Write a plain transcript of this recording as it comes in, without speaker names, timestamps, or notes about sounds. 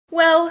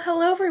Well,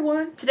 hello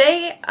everyone.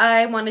 Today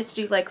I wanted to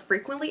do like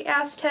frequently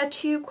asked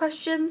tattoo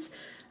questions.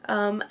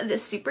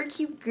 This super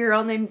cute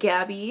girl named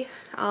Gabby,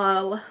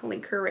 I'll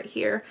link her right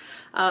here.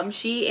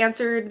 She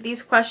answered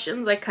these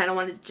questions. I kind of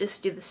wanted to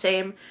just do the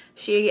same.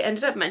 She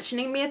ended up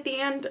mentioning me at the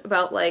end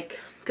about like,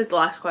 because the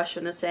last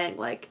question is saying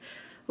like,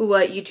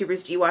 what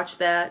YouTubers do you watch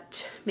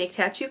that make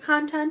tattoo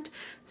content?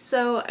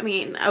 So, I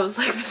mean, I was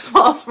like the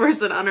smallest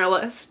person on her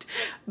list,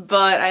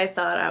 but I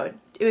thought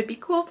it would be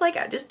cool if like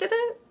I just did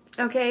it.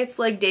 Okay, it's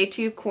like day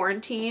 2 of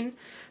quarantine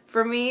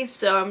for me,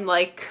 so I'm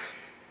like,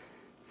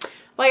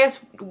 well, I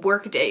guess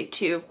work day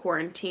 2 of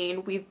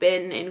quarantine. We've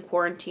been in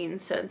quarantine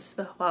since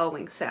the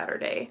following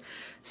Saturday,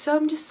 so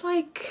I'm just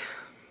like,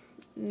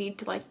 need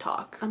to like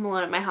talk. I'm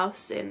alone at my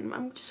house and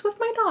I'm just with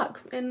my dog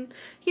and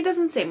he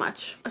doesn't say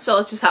much. So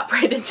let's just hop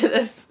right into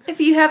this. If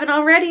you haven't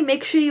already,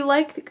 make sure you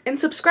like and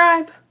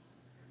subscribe.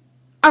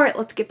 Alright,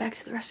 let's get back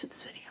to the rest of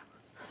this video.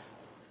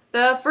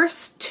 The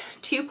first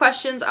 2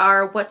 questions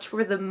are which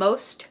were the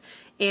most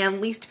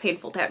and least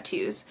painful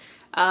tattoos.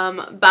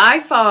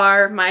 By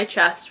far, my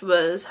chest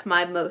was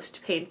my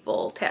most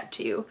painful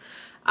tattoo.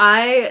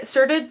 I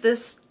started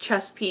this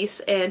chest piece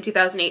in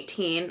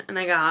 2018 and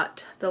I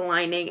got the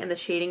lining and the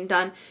shading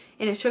done,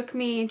 and it took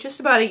me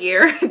just about a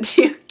year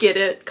to get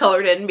it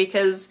colored in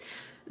because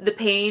the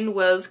pain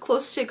was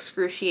close to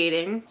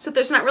excruciating. So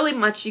there's not really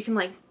much you can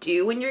like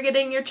do when you're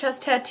getting your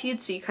chest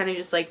tattooed, so you kind of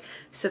just like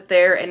sit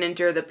there and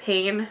endure the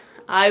pain.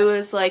 I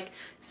was like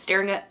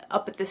staring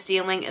up at the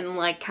ceiling and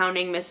like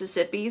counting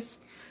Mississippis.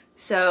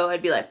 So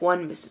I'd be like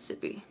 1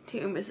 Mississippi,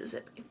 2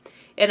 Mississippi.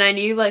 And I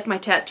knew like my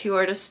tattoo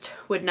artist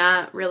would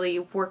not really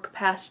work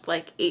past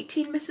like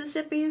 18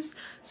 Mississippis.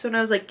 So when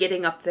I was like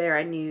getting up there,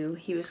 I knew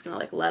he was gonna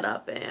like let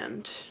up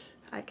and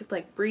I could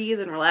like breathe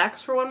and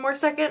relax for 1 more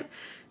second.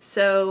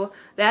 So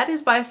that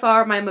is by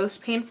far my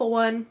most painful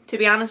one. To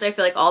be honest, I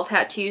feel like all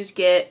tattoos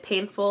get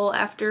painful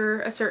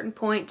after a certain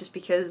point just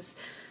because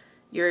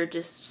you're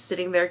just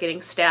sitting there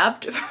getting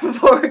stabbed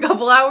for a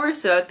couple hours.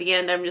 So at the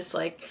end, I'm just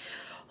like,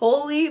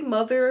 holy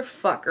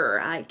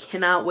motherfucker, I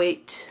cannot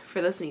wait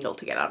for this needle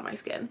to get out of my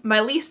skin.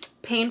 My least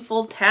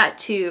painful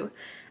tattoo,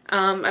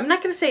 I'm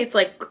not gonna say it's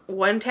like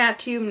one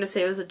tattoo, I'm gonna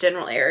say it was a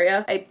general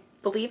area. I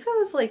believe it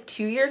was like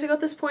 2 years ago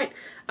at this point.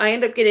 I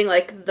ended up getting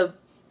like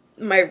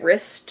my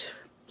wrist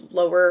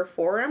lower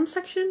forearm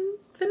section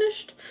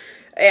finished,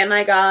 and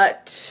I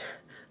got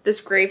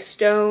this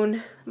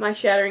gravestone, my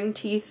shattering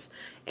teeth,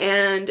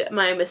 and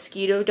my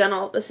mosquito done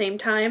all at the same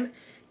time.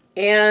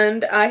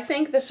 And I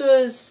think this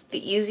was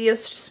the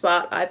easiest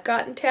spot I've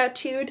gotten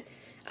tattooed.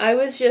 I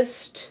was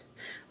just,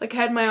 like,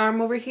 had my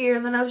arm over here,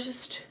 and then I was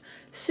just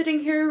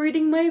sitting here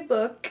reading my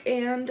book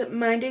and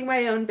minding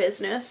my own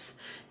business.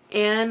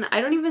 And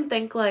I don't even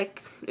think,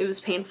 like, it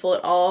was painful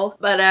at all.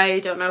 But I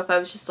don't know if I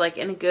was just, like,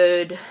 in a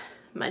good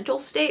mental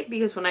state,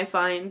 because when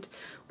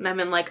I'm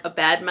in, like, a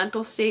bad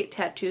mental state,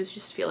 tattoos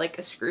just feel, like,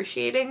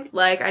 excruciating.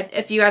 Like,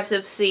 if you guys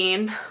have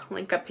seen,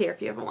 link up here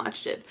if you haven't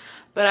watched it,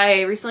 but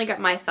I recently got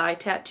my thigh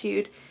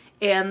tattooed,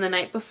 and the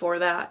night before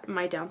that,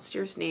 my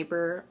downstairs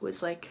neighbor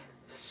was, like,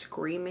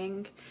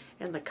 screaming,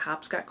 and the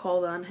cops got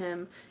called on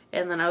him,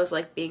 and then I was,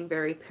 like, being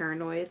very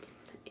paranoid,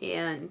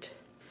 and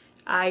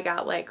I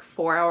got, like,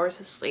 4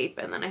 hours of sleep,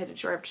 and then I had to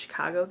drive to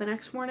Chicago the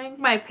next morning.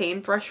 My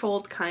pain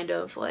threshold kind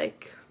of,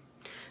 like,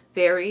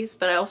 varies,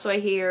 but I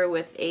hear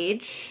with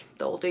age,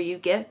 the older you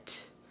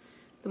get,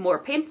 the more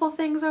painful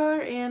things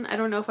are, and I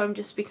don't know if I'm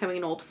just becoming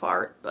an old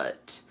fart,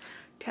 but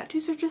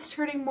tattoos are just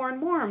hurting more and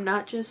more. I'm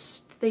not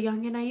just the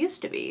youngin' I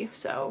used to be.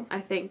 So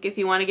I think if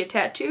you want to get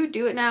tattooed,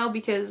 do it now,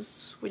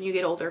 because when you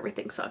get older,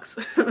 everything sucks.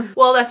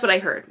 Well, that's what I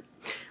heard.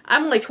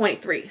 I'm only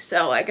 23,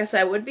 so I guess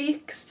I would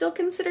be still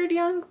considered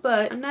young,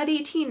 but I'm not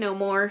 18 no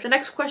more. The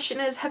next question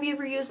is, have you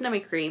ever used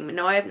numbing cream?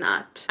 No, I have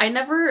not. I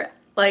never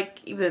like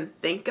even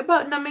think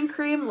about numbing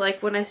cream.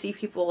 Like when I see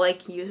people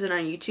like use it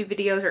on YouTube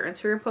videos or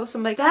Instagram posts,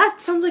 I'm like,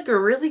 that sounds like a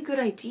really good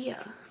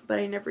idea, but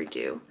I never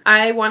do.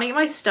 I want to get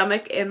my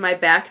stomach and my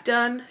back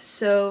done,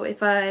 so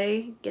if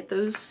I get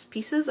those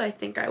pieces, I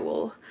think I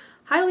will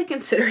highly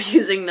consider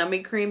using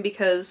numbing cream,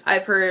 because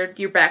I've heard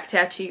your back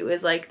tattoo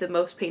is like the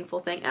most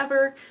painful thing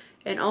ever,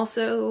 and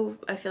also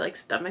I feel like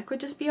stomach would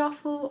just be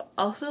awful.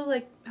 Also,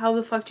 like, how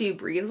the fuck do you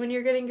breathe when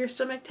you're getting your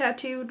stomach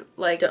tattooed?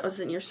 Like,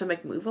 doesn't your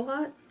stomach move a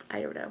lot?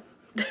 I don't know.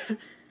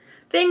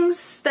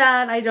 Things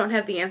that I don't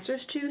have the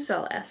answers to, so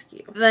I'll ask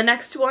you. The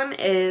next one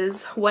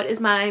is, what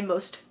is my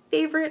most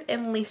favorite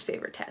and least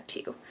favorite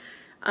tattoo?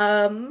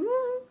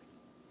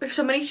 There's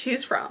so many to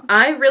choose from.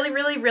 I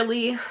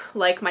really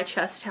like my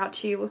chest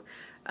tattoo.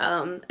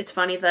 It's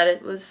funny that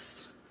it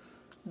was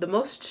the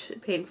most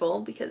painful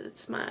because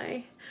it's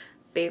my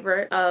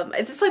favorite.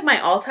 It's like my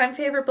all-time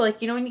favorite, but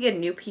like, you know, when you get a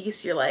new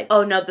piece, you're like,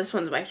 oh no, this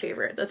one's my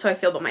favorite. That's how I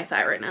feel about my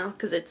thigh right now,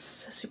 because it's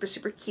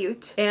super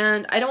cute.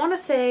 And I don't want to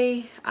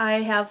say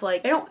I have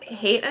like, I don't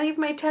hate any of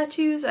my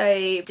tattoos.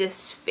 I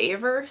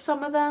disfavor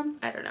some of them.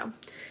 I don't know.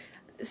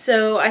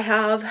 So I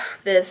have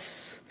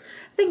this,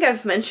 I think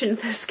I've mentioned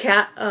this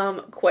cat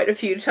quite a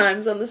few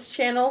times on this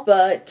channel,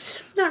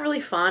 but not really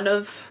fond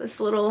of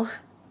this little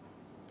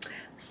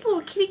This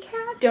little kitty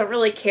cat. Don't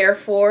really care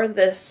for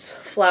this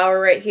flower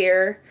right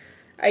here.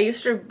 I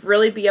used to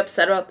really be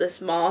upset about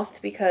this moth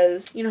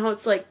because you know how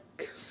it's like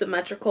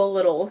symmetrical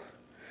little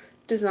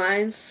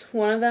designs.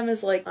 One of them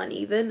is like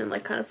uneven and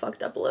like kind of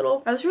fucked up a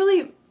little. I was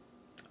really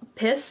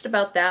pissed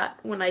about that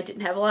when I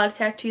didn't have a lot of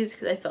tattoos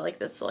because I felt like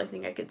that's the only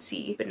thing I could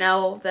see. But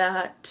now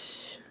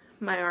that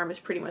my arm is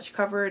pretty much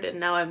covered and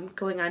now I'm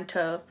going on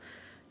to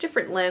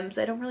different limbs,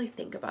 I don't really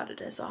think about it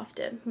as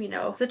often, you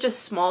know. Such a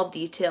small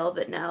detail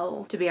that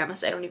now, to be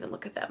honest, I don't even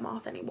look at that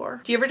moth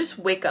anymore. Do you ever just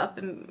wake up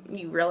and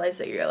you realize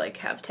that you're like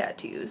have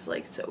tattoos?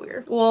 Like, so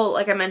weird. Well,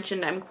 like I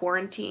mentioned, I'm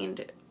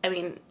quarantined. I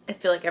mean, I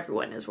feel like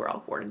everyone is, we're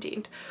all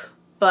quarantined,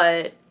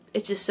 but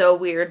it's just so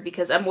weird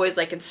because I'm always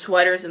like in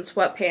sweaters and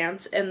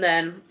sweatpants, and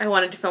then I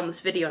wanted to film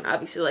this video and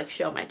obviously like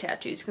show my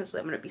tattoos because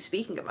I'm going to be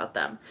speaking about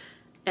them,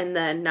 and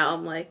then now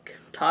I'm like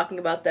talking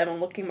about them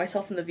and looking at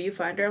myself in the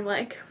viewfinder. I'm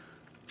like,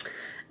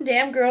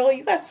 damn girl,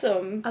 you got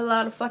a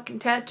lot of fucking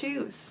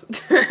tattoos.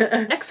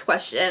 Next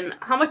question,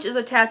 how much is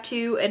a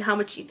tattoo and how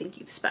much do you think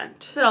you've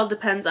spent? It all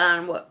depends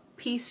on what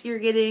piece you're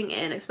getting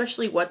and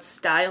especially what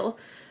style,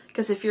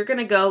 because if you're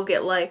gonna go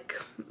get like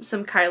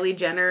some Kylie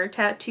Jenner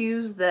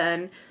tattoos,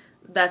 then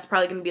that's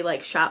probably gonna be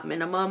like shop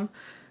minimum.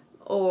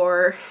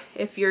 Or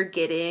if you're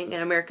getting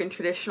an American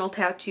traditional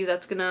tattoo,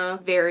 that's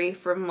gonna vary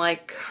from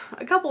like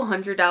a couple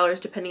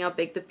 $100 depending how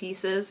big the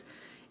piece is.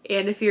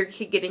 And if you're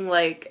getting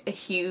like a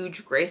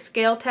huge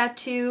grayscale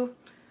tattoo,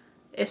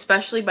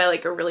 especially by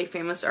like a really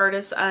famous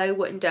artist, I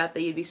wouldn't doubt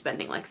that you'd be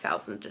spending like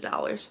thousands of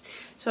dollars.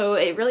 So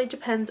it really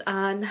depends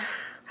on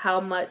how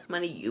much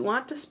money you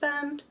want to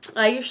spend.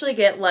 I usually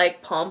get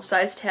like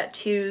palm-sized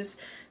tattoos.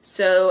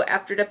 So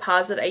after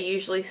deposit, I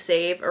usually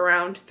save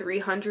around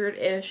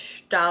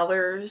 $300-ish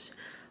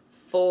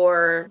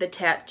for the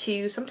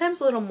tattoo.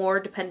 Sometimes a little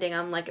more depending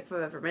on like if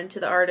I've ever been to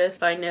the artist,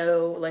 if I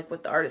know like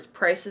what the artist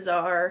prices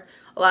are.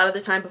 A lot of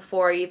the time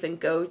before I even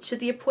go to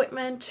the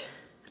appointment,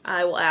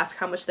 I will ask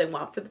how much they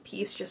want for the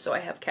piece just so I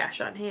have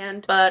cash on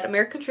hand. But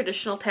American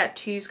traditional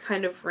tattoos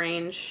kind of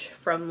range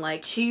from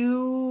like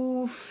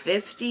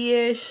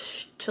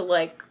 $250-ish to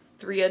like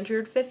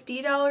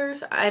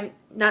 $350. I'm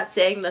not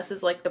saying this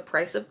is like the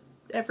price of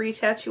every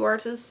tattoo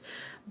artist,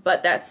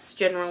 but that's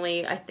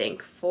generally, I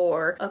think,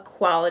 for a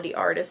quality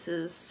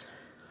artist's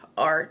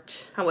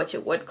art, how much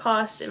it would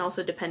cost, and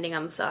also depending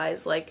on the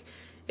size. Like,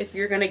 if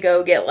you're gonna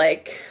go get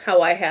like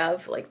how I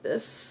have like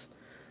this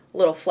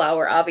little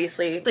flower,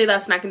 obviously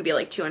that's not gonna be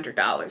like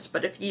 $200,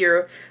 but if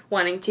you're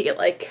wanting to get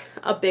like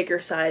a bigger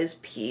size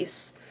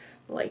piece,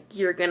 like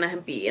you're gonna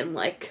be in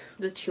like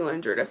the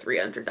 $200 to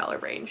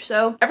 $300 range.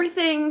 So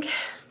everything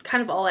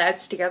kind of all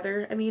adds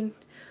together. I mean,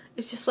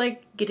 it's just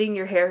like getting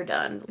your hair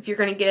done. If you're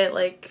gonna get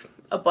like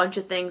a bunch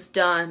of things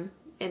done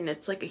and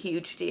it's like a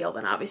huge deal,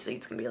 then obviously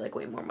it's gonna be like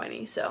way more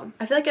money. So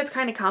I feel like it's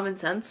kind of common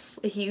sense.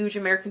 A huge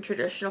American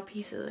traditional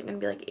piece isn't gonna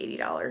be like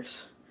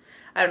 $80.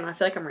 I don't know, I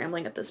feel like I'm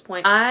rambling at this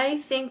point. I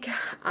think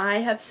I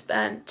have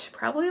spent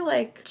probably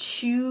like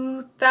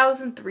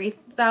 $2,000,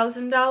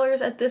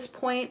 $3,000 at this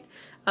point.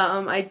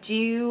 I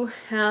do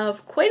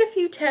have quite a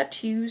few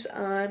tattoos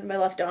on my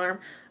left arm.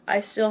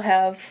 I still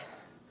have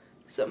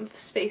some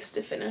space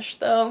to finish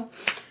though.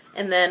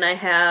 And then I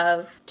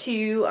have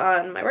 2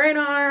 on my right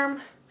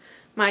arm,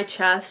 my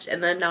chest,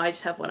 and then now I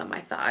just have 1 on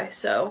my thigh.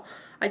 So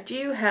I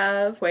do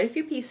have quite a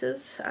few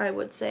pieces. I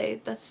would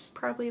say that's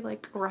probably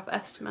like a rough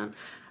estimate.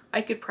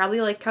 I could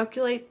probably like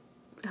calculate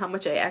how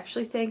much I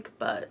actually think,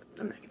 but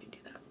I'm not gonna do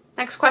that.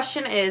 Next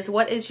question is,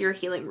 what is your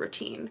healing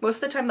routine? Most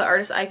of the time the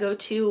artist I go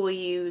to will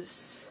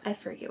use, I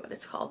forget what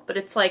it's called, but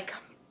it's like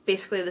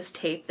basically this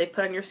tape they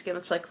put on your skin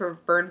that's like for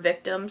burn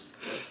victims,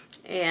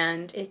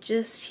 and it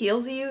just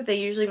heals you. They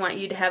usually want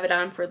you to have it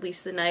on for at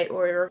least the night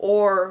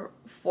or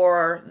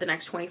for the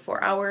next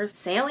 24 hours.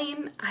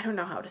 Saline? I don't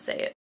know how to say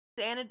it.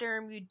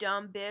 Xanoderm, you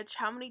dumb bitch.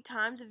 How many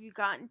times have you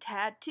gotten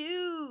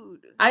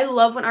tattooed? I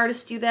love when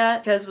artists do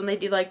that because when they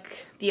do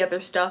like the other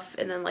stuff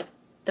and then like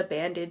the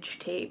bandage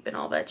tape and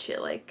all that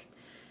shit, like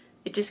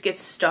it just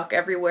gets stuck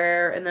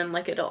everywhere, and then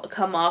like it'll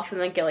come off and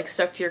then get like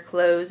stuck to your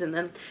clothes, and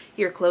then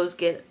your clothes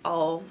get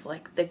all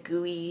like the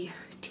gooey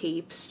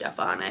tape stuff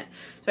on it.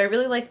 So I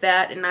really like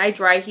that, and I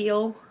dry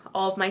heal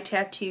all of my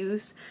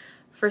tattoos.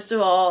 First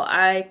of all,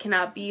 I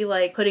cannot be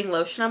like putting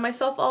lotion on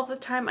myself all the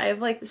time. I have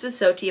like, this is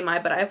so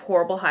TMI, but I have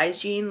horrible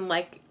hygiene.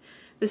 Like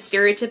the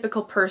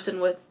stereotypical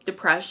person with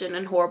depression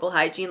and horrible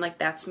hygiene, like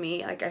that's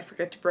me. Like I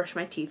forget to brush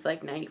my teeth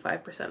like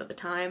 95% of the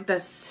time.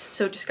 That's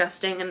so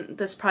disgusting, and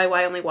that's probably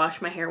why I only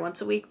wash my hair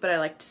once a week, but I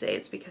like to say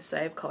it's because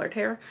I have colored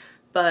hair.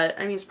 But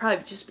I mean, it's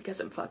probably just because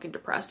I'm fucking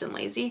depressed and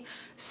lazy.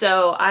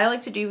 So I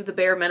like to do the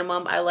bare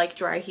minimum. I like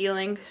dry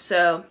healing.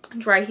 So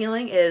dry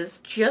healing is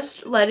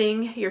just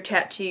letting your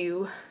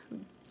tattoo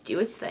do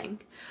its thing.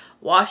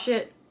 Wash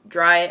it,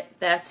 dry it,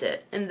 that's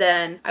it. And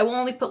then I will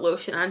only put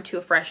lotion onto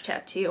a fresh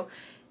tattoo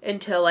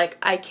until like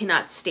I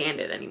cannot stand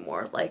it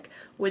anymore. Like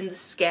when the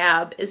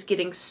scab is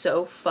getting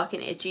so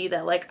fucking itchy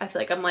that like I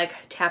feel like I'm like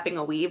tapping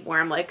a weave where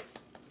I'm like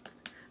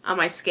on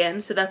my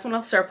skin. So that's when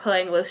I'll start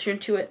putting lotion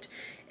to it,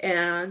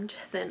 and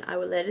then I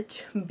will let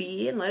it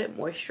be and let it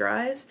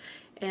moisturize.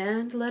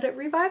 and let it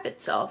revive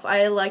itself.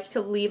 I like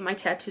to leave my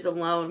tattoos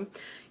alone.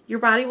 Your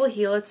body will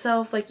heal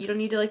itself. Like, you don't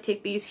need to like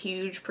take these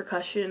huge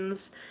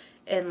precautions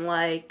and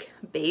like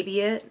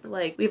baby it.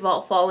 Like, we've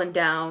all fallen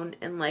down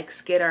and like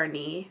skid our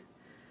knee.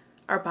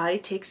 Our body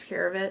takes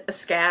care of it. A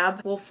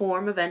scab will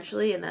form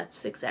eventually, and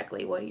that's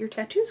exactly what your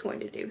tattoo is going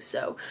to do.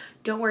 So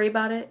don't worry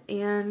about it,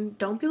 and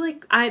don't be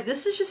like,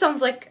 this just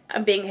sounds like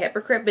I'm being a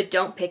hypocrite, but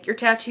don't pick your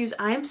tattoos.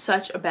 I am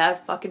such a bad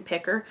fucking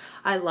picker.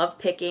 I love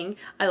picking.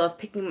 I love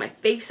picking my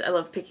face. I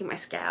love picking my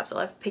scabs. I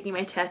love picking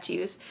my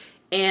tattoos,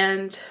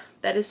 and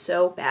that is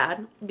so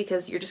bad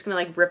because you're just gonna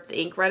like rip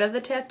the ink right out of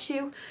the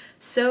tattoo.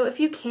 So if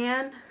you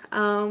can,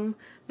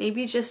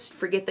 maybe just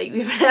forget that you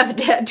even have a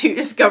tattoo,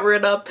 just cover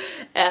it up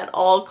at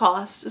all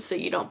costs so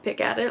you don't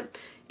pick at it.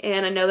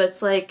 And I know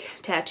that's like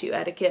tattoo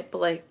etiquette, but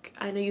like,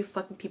 I know you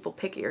fucking people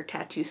pick at your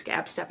tattoo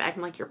scab. Stop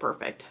acting like you're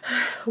perfect.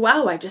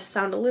 Wow, I just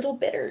sound a little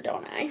bitter,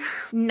 don't I?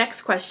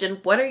 Next question,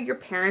 what are your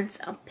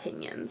parents'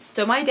 opinions?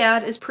 So my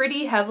dad is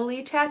pretty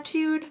heavily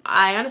tattooed.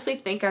 I honestly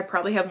think I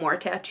probably have more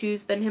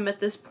tattoos than him at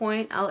this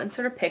point. I'll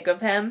insert a pic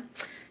of him.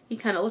 He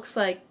kind of looks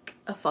like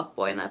a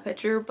fuckboy in that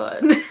picture,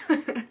 but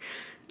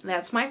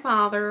that's my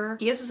father.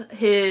 He has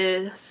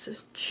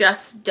his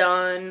chest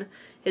done,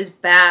 his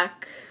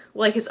back,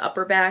 like his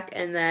upper back,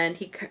 and then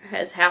he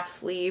has half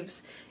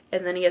sleeves,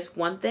 and then he has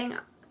one thing.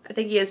 I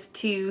think he has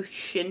 2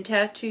 shin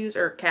tattoos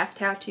or calf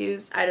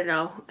tattoos. I don't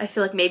know. I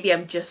feel like maybe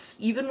I'm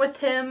just even with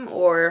him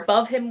or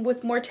above him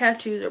with more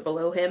tattoos or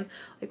below him.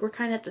 Like, we're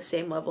kind of at the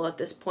same level at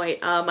this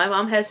point. My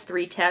mom has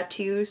 3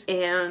 tattoos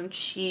and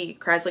she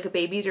cries like a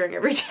baby during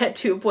every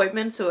tattoo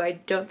appointment, so I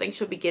don't think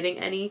she'll be getting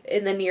any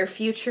in the near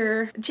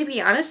future. To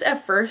be honest,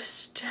 at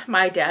first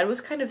my dad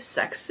was kind of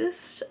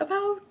sexist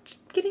about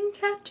getting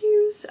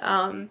tattoos.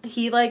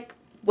 He like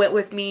went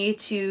with me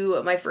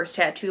to my first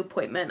tattoo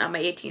appointment on my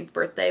 18th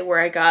birthday where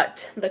I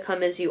got the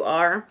Come As You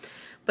Are.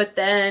 But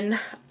then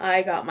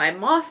I got my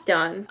moth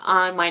done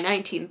on my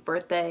 19th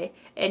birthday,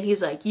 and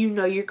he's like, you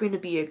know you're going to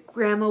be a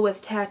grandma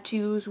with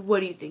tattoos.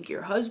 What do you think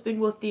your husband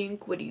will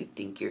think? What do you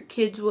think your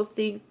kids will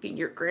think and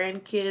your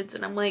grandkids?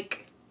 And I'm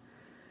like,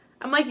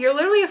 you're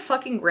literally a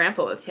fucking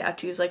grandpa with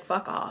tattoos, like,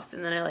 fuck off.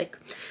 And then I like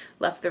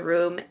left the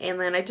room, and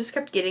then I just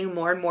kept getting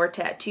more and more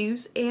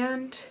tattoos,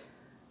 and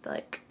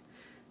like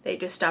they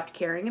just stopped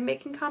caring and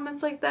making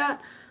comments like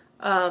that.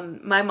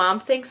 My mom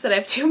thinks that I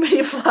have too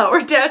many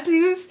flower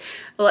tattoos.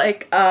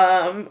 Like,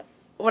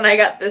 when I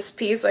got this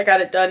piece, I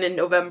got it done in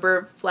November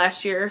of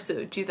last year,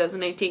 so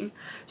 2018.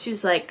 She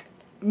was like,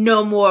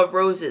 no more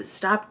roses.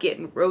 Stop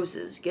getting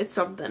roses. Get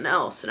something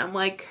else. And I'm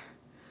like,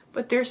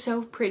 but they're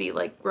so pretty.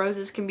 Like,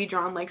 roses can be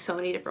drawn like so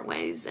many different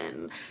ways,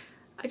 and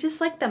I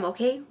just like them,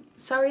 okay?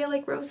 Sorry I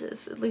like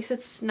roses. At least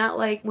it's not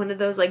like one of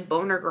those like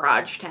boner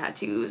garage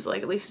tattoos.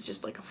 Like, at least it's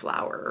just like a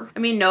flower. I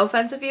mean, no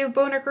offense if you have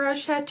boner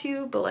garage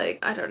tattoo, but like,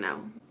 I don't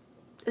know.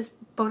 This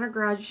boner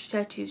garage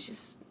tattoo is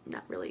just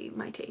not really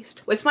my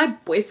taste. What's my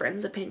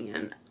boyfriend's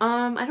opinion?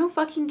 I don't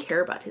fucking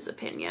care about his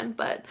opinion,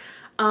 but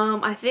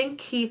I think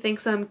he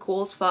thinks I'm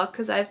cool as fuck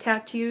because I have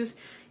tattoos.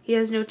 He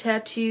has no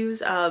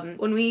tattoos.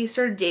 When we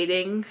started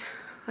dating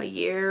a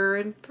year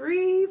and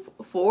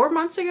 4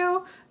 months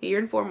ago,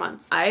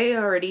 I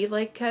already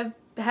like have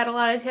had a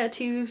lot of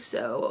tattoos,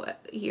 so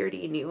he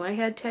already knew I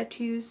had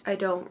tattoos. I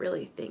don't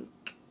really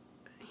think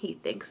he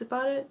thinks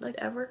about it like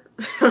ever,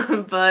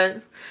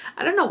 but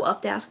I don't know. We'll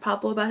have to ask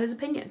Pablo about his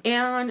opinion.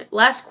 And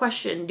last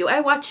question, do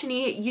I watch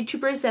any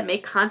YouTubers that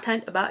make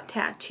content about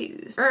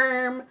tattoos?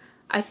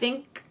 I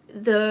think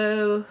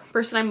the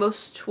person I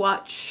most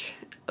watch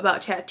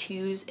about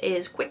tattoos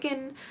is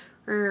𝒮𝓃𝒶𝓅𝒸𝒽𝒶𝓉.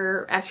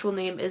 Her actual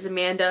name is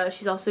Amanda.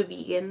 She's also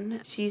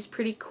vegan. She's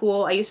pretty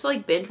cool. I used to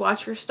like binge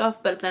watch her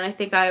stuff, but then I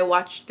think I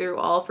watched through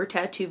all of her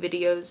tattoo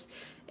videos,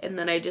 and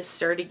then I just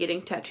started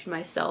getting tattooed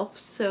myself.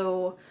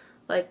 So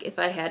like, if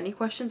I had any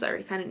questions, I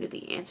already kind of knew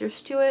the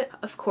answers to it.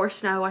 Of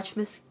course, now I watch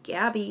Miss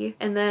Gabby.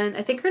 And then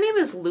I think her name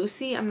is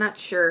Lucy. I'm not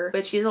sure,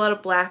 but she has a lot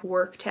of black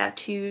work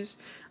tattoos,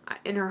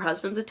 and her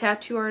husband's a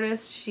tattoo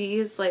artist. She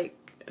is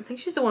like, I think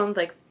she's the one with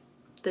like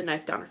the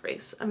knife down her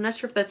face. I'm not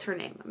sure if that's her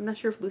name. I'm not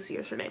sure if Lucy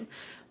is her name,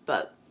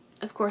 but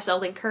of course I'll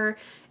link her.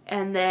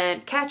 And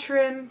then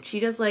𝒮𝓃𝒶𝓅𝒸𝒽𝒶𝓉, she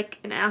does like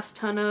an ass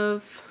ton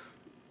of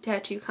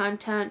tattoo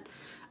content.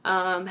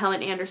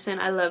 Helen Anderson,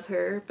 I love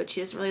her, but she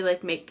doesn't really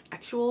like make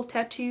actual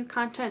tattoo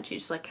content. She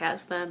just like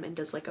has them and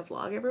does like a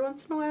vlog every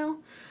once in a while.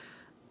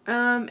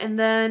 And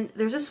then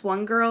there's this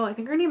one girl, I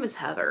think her name is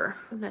Heather,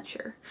 I'm not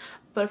sure,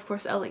 but of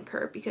course I'll link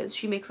her because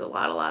she makes a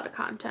lot of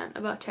content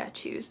about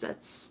tattoos.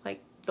 That's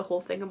like the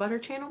whole thing about her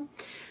channel.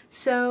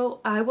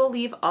 So I will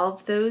leave all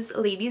of those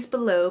ladies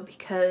below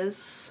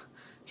because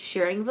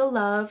sharing the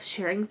love,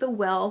 sharing the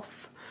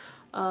wealth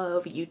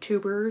of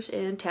YouTubers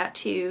and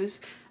tattoos.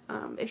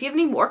 If you have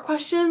any more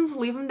questions,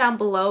 leave them down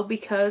below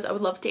because I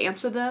would love to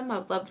answer them. I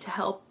would love to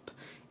help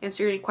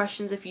answer any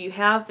questions if you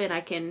have, and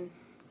I can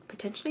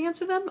potentially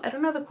answer them. I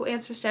don't know the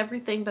answers to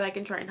everything, but I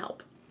can try and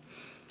help.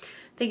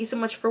 Thank you so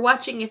much for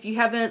watching. If you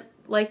haven't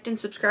liked and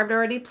subscribed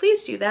already,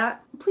 please do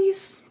that.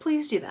 Please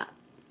do that.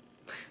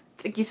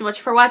 Thank you so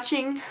much for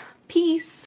watching. Peace.